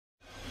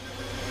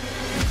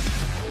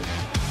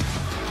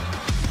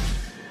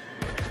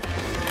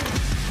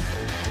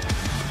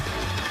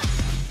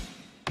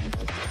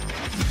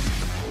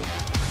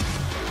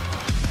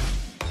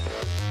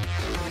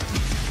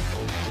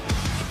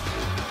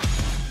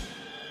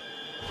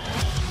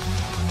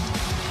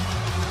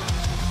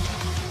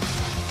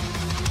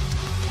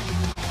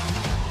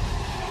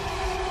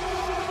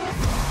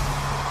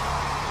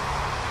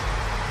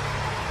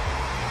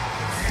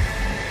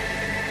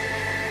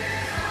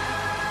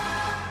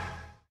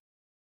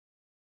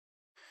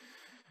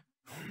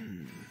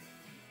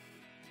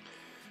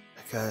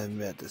gotta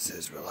admit, this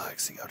is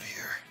relaxing out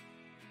here.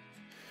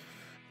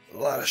 A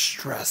lot of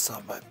stress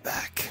on my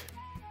back.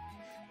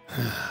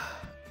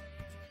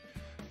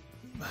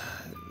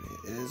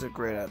 It's a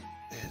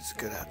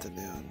good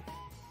afternoon.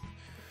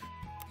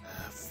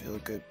 I feel a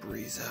good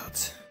breeze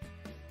out.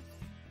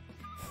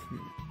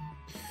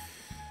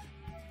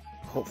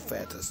 Hope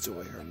Fanta's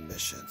doing her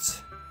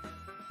missions.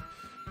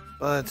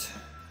 But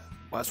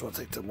might as well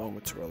take the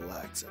moment to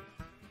relax it.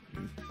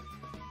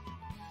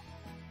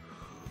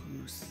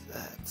 Who's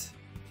that?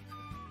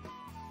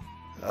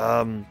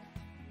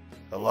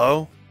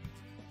 Hello?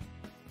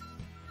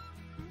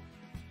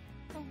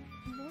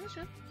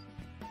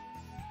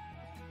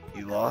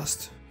 You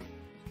lost?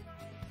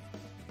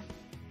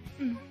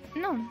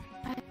 No,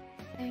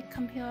 I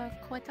come here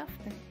quite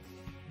often.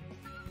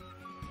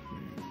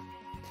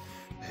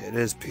 It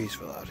is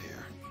peaceful out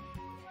here.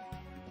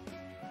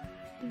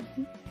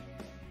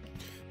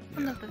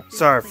 Yeah.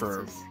 Sorry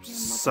for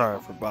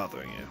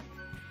bothering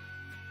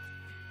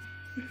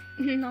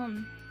you.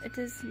 No, it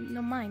is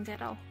no mind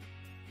at all.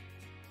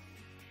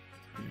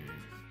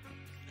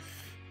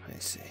 I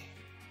see.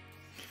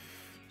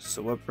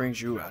 So what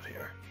brings you out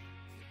here?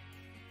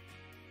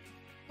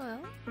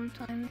 Well,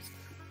 sometimes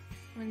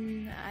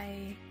when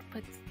I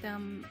put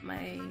down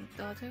my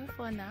daughter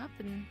for a nap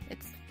and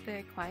it's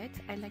very quiet,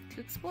 I like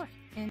to explore,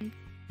 and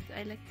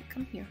I like to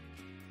come here.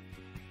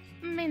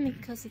 Mainly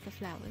because of the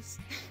flowers.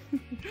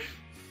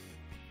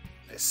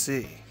 I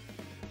see.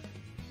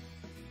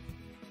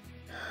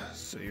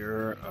 So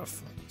you're a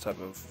type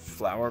of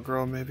flower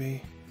girl,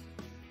 maybe?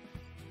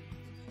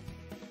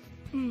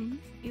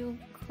 You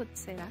could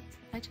say that.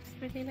 I just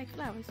really like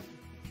flowers.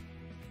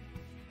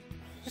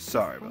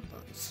 Sorry about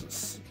that.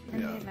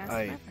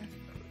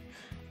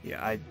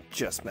 I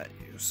just met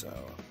you, so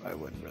I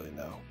wouldn't really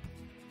know.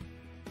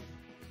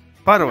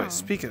 By the way,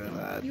 speaking of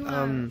that,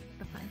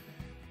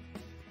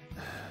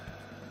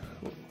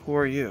 who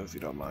are you, if you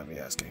don't mind me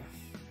asking?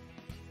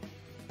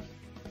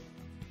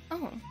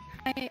 Oh,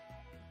 I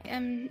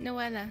am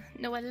Noella.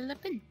 Noella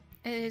Lepin.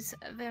 It is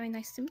very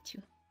nice to meet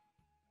you.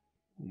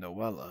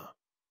 Noella.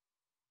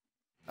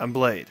 I'm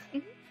Blade.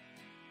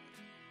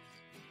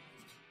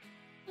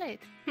 Blade.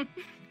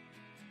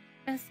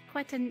 That's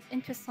quite an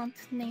interesting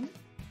name.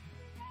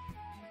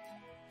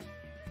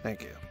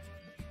 Thank you.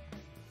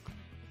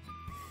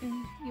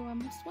 You are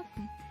most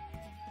welcome.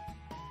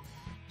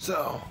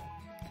 So,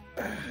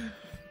 it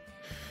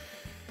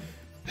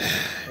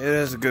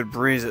is a good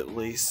breeze at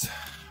least.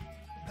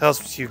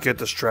 Helps you get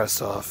the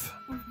stress off.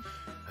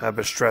 I've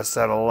been stressed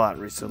out a lot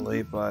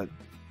recently, but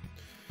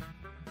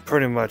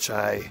pretty much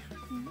I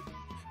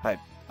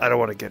don't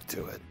want to get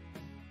to it.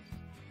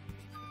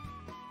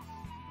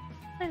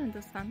 I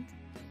understand.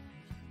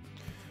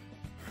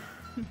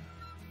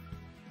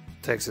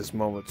 Takes this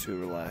moment to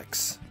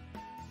relax.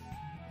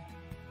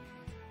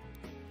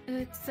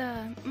 It's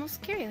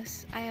most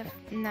curious. I have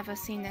never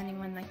seen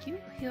anyone like you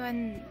here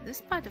in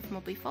this part of Mo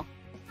before.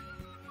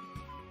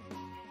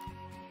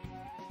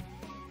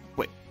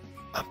 Wait,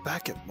 I'm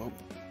back at Mo.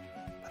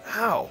 But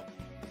how?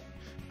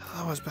 I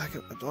thought I was back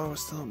at. I thought I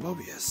was still in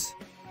Mobius.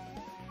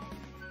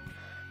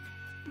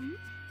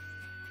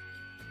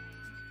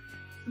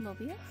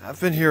 Mobius? I've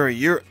been here a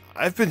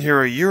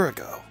year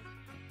ago.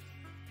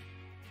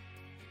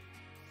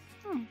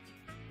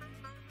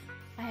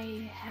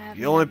 I have.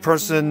 The only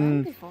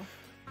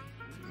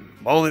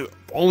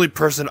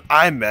person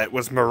I met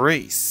was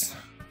Maurice.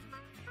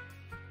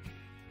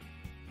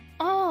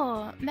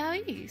 Oh,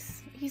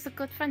 Maurice. He's a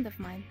good friend of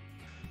mine.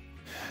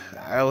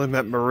 I only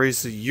met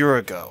Maurice a year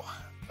ago.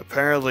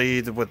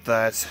 Apparently, with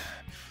that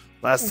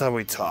last time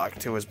we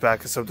talked, it was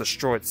back in some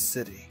destroyed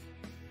city.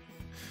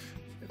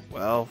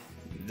 Well,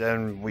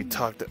 then we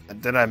talked.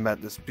 Then I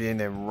met this being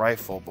named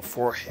Rifle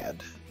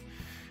beforehand.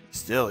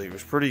 Still, he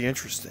was pretty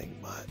interesting,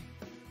 but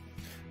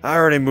I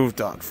already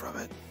moved on from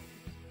it.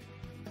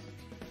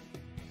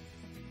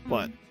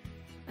 What?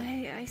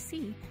 I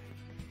see.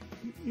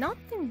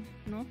 Nothing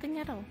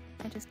at all.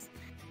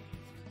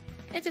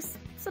 It just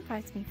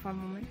surprised me for a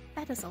moment.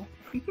 That is all.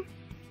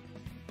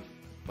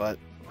 But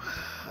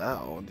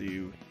how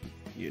do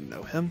you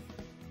know him?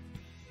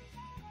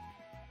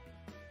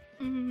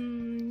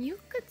 You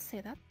could say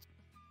that.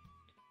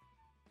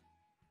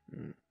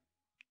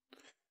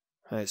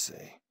 I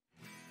see.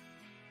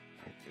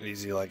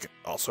 Is he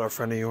also a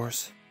friend of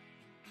yours?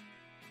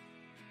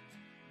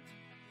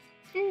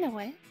 No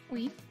way.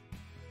 We.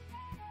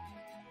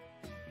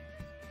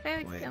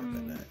 Very Wait a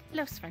minute.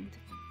 close friend.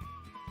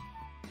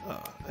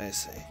 Oh, I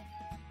see.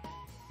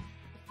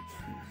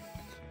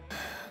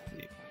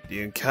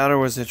 The encounter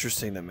was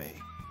interesting to me.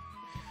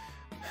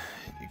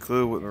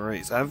 Included with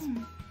Maurice. I've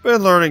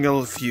been learning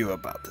a few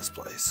about this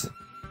place.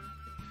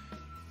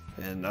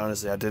 And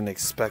honestly, I didn't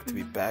expect to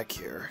be back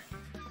here.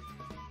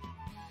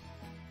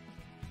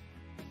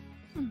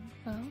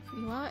 Well,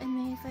 you are in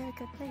a very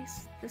good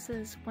place. This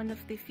is one of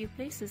the few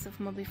places of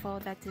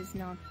Mobifall that is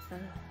not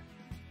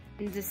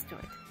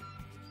destroyed.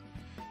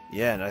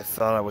 Yeah, and I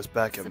thought I was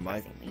back at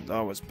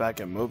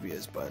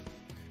Mobius, but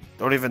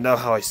don't even know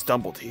how I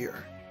stumbled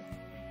here.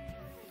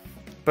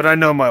 but I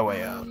know my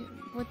way out.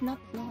 I would not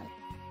know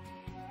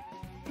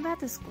it.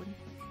 That is good.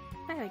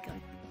 Very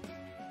good.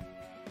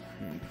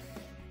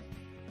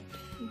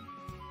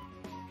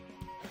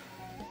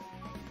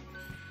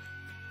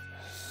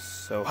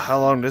 So how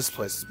long this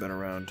place has been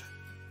around?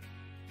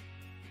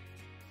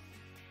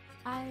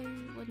 I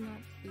would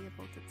not be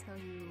able to tell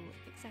you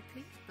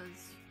exactly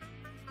because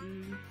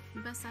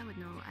best I would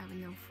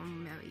know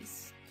from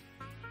Mary's.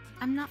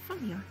 I'm not from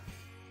here.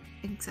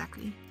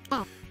 Exactly.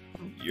 Well,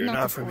 You're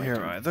not from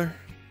here either?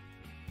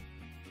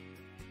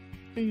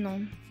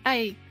 No.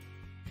 I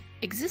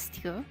exist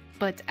here,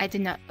 but I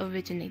did not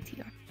originate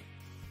here.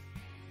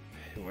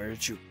 Where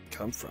did you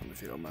come from,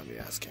 if you don't mind me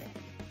asking?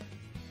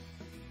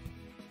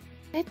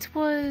 It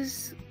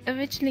was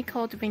originally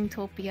called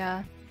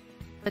Ringtopia,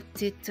 but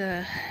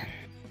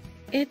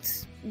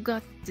it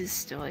got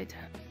destroyed.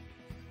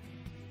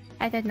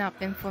 Had it not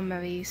been for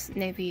Marie's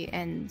Navy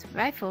and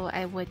Rifle,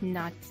 I would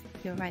not be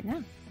here right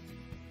now.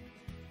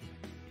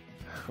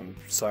 I'm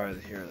sorry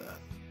to hear that.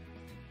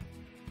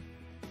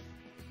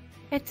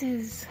 It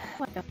is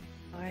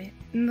alright.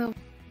 The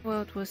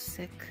world was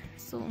sick,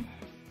 so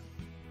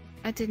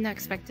I did not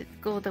expect it to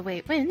go the way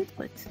it went,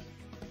 but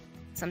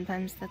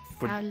sometimes that's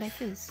how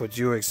life is. But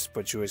you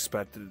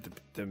expected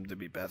them to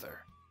be better,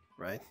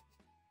 right?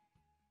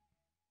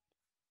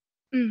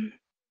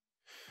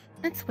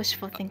 That's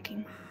wishful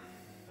thinking.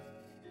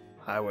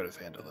 I would have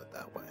handled it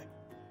that way.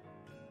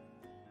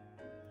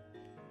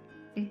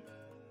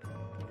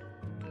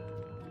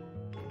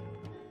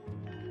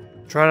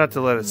 Try not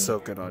to let it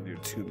soak in on you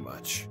too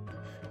much.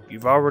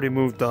 You've already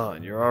moved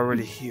on. You're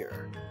already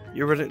here.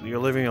 You're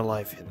living a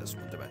life in this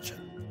dimension.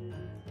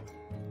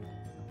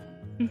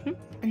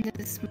 And it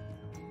is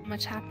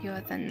much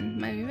happier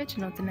than my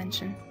original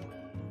dimension.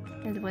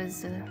 It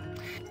was,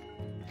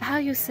 how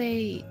you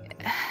say,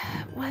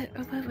 what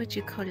would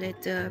you call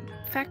it?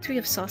 Factory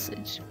of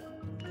sausage.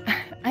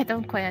 I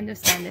don't quite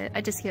understand it.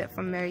 I just hear it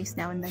from Mary's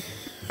now and then.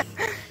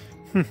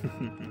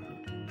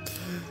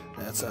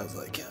 That sounds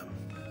like him.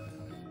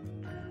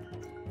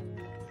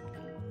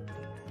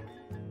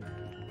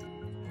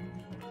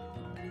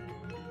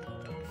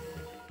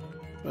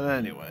 But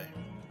anyway.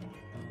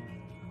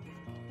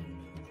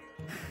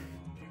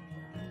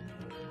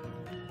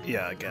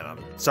 Yeah, again,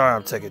 I'm sorry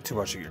I'm taking too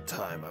much of your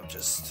time. I'm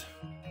just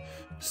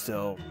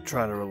still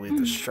trying to relieve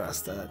the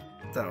stress that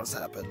has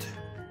happened.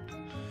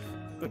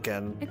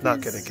 Again,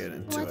 not gonna get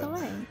into it.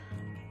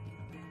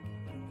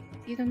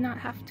 You do not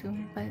have to,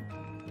 but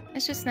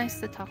it's just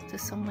nice to talk to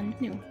someone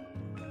new.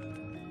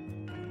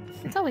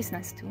 It's always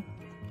nice to.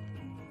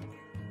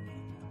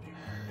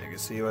 I can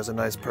see you as a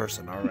nice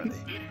person already.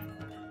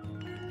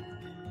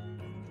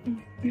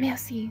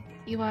 Merci.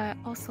 You are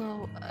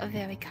also a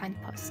very kind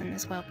person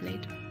as well,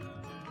 Blade.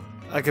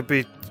 I could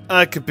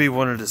be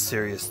one of the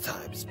serious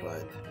types,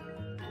 but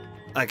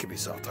I could be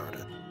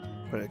soft-hearted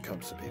when it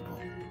comes to people.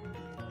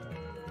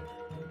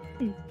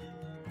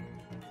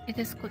 It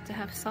is good to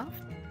have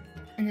soft,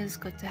 and it is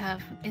good to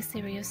have a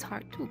serious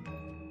heart too.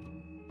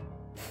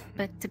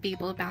 But to be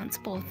able to balance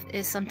both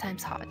is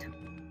sometimes hard.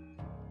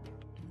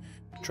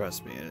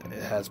 Trust me, it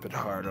has been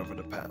hard over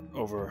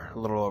a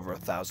little over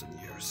 1,000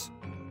 years.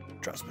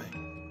 Trust me.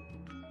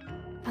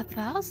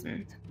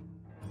 1,000?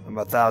 I'm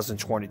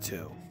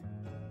 1,022.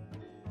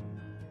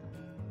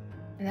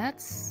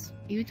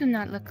 You do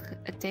not look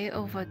a day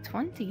over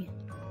 20.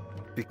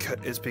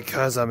 It's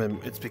because I'm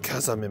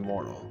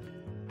immortal.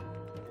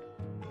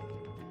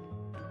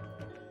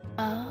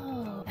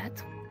 Oh,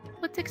 that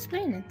would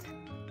explain it.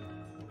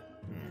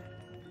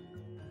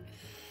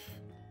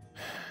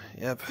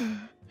 Yep.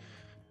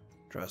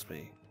 Trust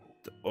me.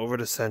 Over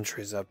the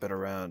centuries I've been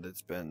around,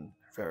 it's been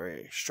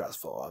very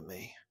stressful on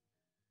me.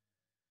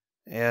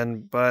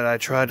 But I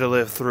tried to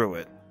live through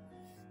it.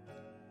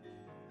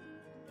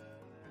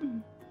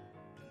 And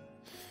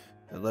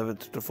live it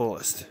to the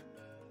fullest.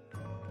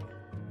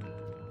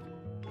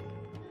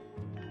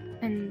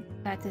 And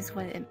that is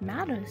what it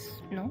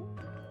matters, no?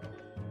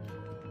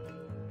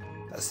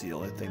 That's the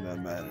only thing that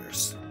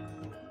matters.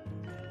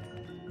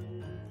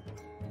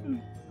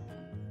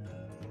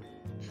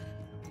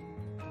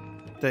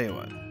 Tell you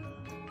what,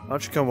 why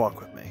don't you come walk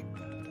with me?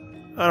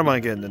 I don't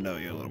mind getting to know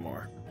you a little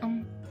more.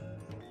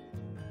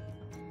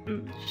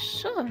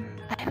 Sure.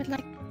 I would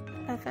like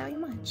that very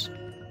much.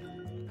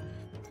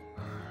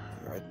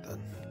 Alright then.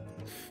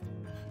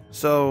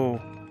 So,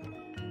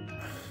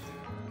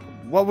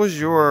 what was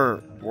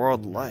your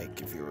world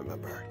like, if you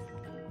remember?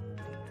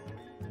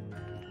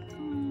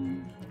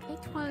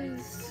 It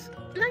was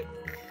like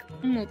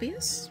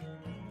Mobius,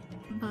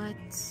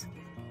 but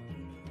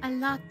a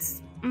lot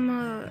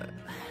more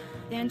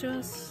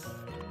dangerous.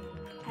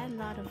 Had a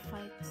lot of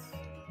fights,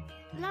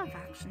 a lot of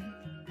action,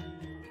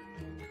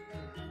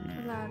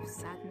 a lot of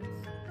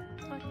sadness,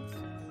 but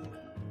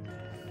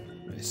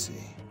I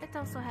see. it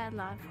also had a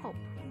lot of hope.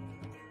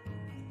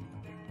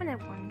 When I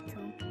wanted to.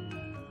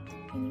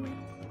 Anyway.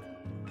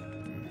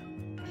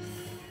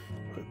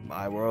 With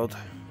my world,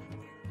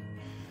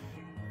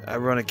 I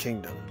run a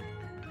kingdom.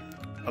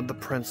 I'm the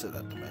prince of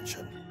that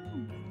dimension.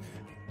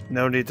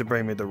 No need to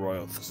bring me the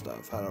royal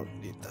stuff. I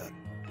don't need that.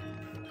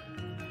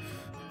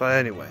 But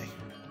anyway,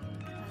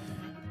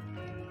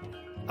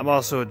 I'm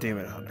also a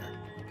demon hunter.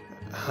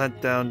 I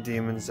hunt down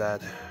demons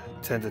that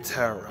tend to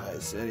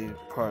terrorize any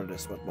part of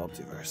this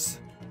multiverse.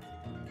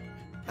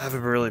 I haven't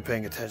been really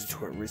paying attention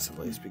to it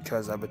recently. It's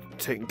because I've been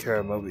taking care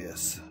of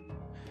Mobius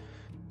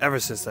ever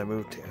since I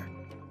moved here.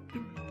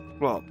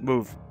 Well,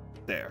 moved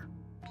there.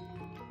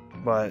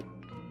 But...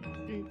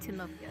 To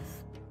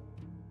Mobius.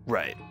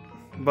 Right.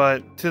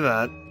 But to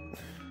that,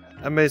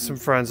 I made some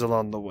friends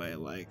along the way,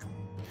 like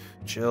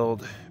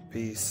Chilled,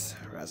 Peace,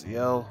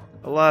 Raziel,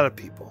 a lot of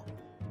people.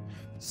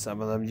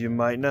 Some of them you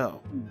might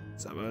know,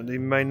 some of them you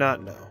might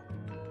not know.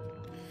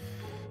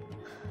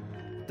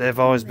 They've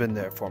always been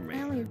there for me.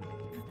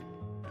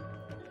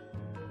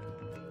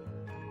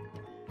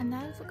 And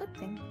that is a good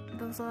thing.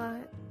 Those are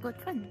good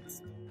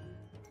friends.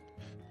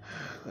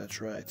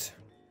 That's right.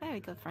 Very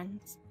good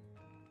friends.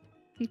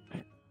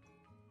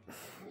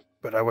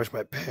 But I wish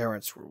my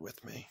parents were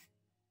with me.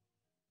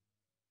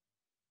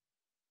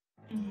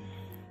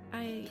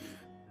 I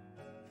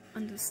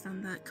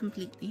understand that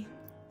completely.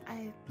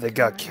 They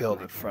got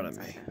killed in front of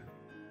me.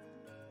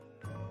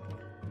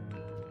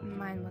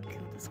 Mine were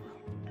killed as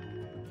well.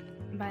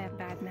 By a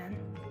bad man.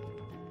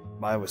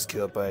 Mine was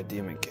killed by a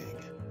demon king.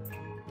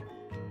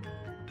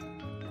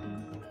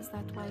 Is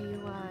that why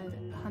you are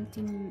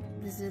hunting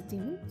the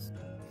demons?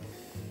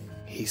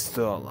 He's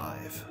still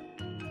alive.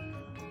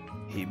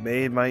 He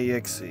made my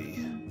EXE.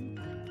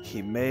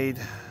 He made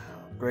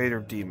greater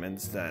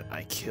demons that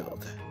I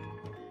killed.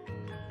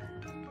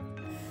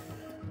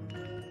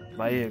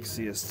 My EXE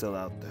is still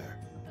out there.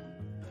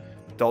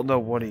 Don't know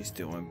what he's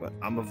doing, but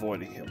I'm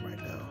avoiding him right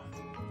now.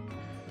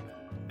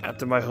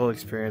 After my whole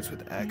experience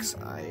with X,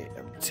 I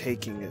am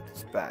taking it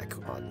back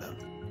on them.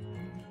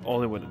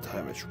 Only when the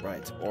time is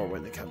right, or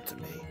when they come to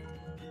me.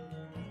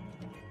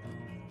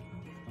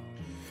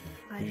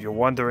 If you're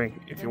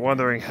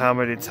wondering how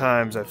many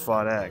times I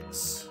fought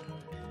X,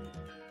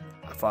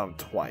 I fought him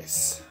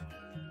twice.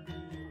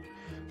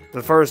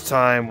 The first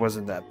time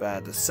wasn't that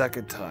bad. The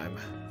second time,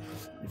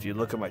 if you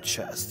look at my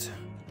chest,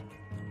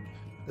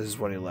 this is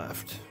when he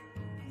left.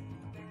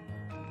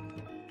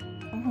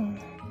 Oh,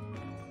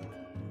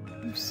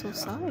 I'm so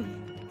sorry.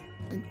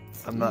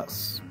 I'm not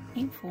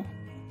painful.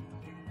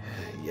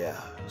 Yeah,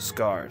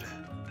 scarred.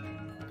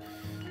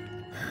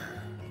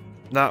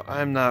 Now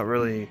I'm not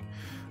really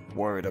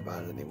worried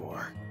about it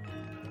anymore.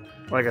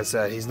 Like I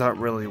said, he's not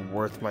really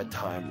worth my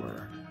time,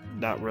 or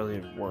not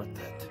really worth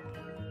it.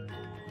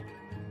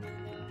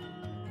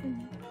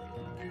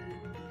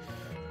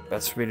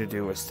 Best for me to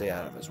do is stay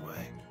out of his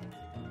way.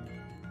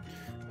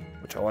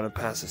 Which I want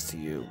to pass this to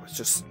you. It's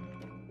just,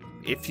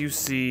 if you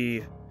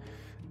see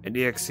an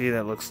EXE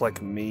that looks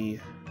like me,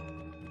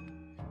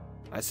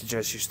 I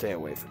suggest you stay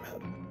away from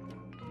him.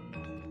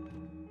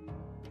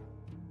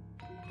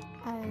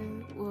 I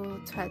will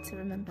try to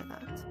remember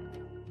that.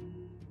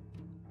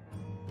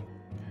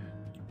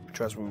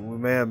 Trust me, we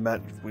may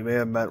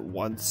have met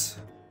once.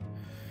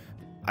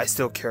 I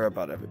still care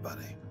about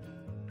everybody.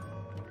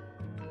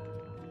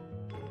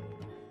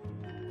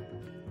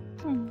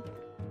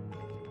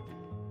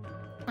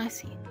 I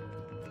see.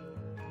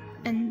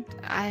 And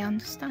I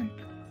understand.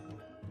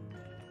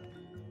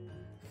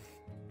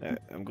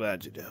 I'm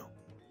glad you do.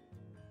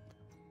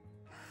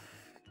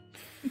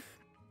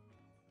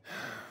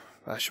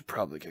 I should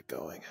probably get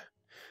going.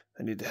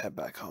 I need to head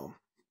back home.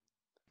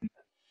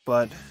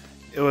 But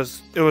it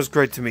was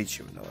great to meet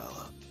you,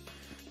 Noella.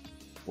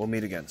 We'll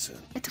meet again soon.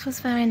 It was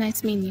very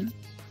nice meeting you.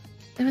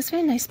 It was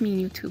very nice meeting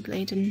you too,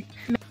 Blade, and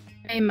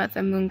may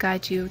Mother Moon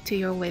guide you to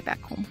your way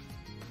back home.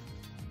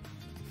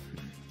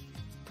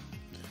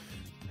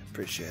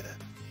 Appreciate it.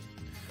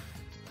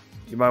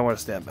 You might want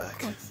to stand back. Of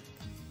course.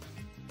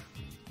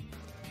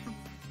 Oh,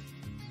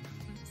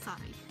 I'm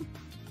sorry.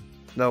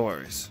 No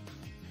worries.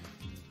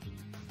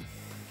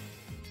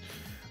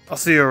 I'll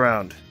see you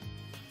around.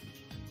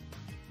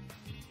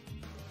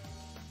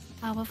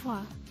 Au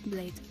revoir,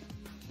 Blade.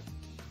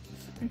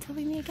 Until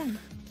we meet again.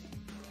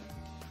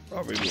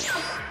 Au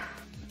revoir.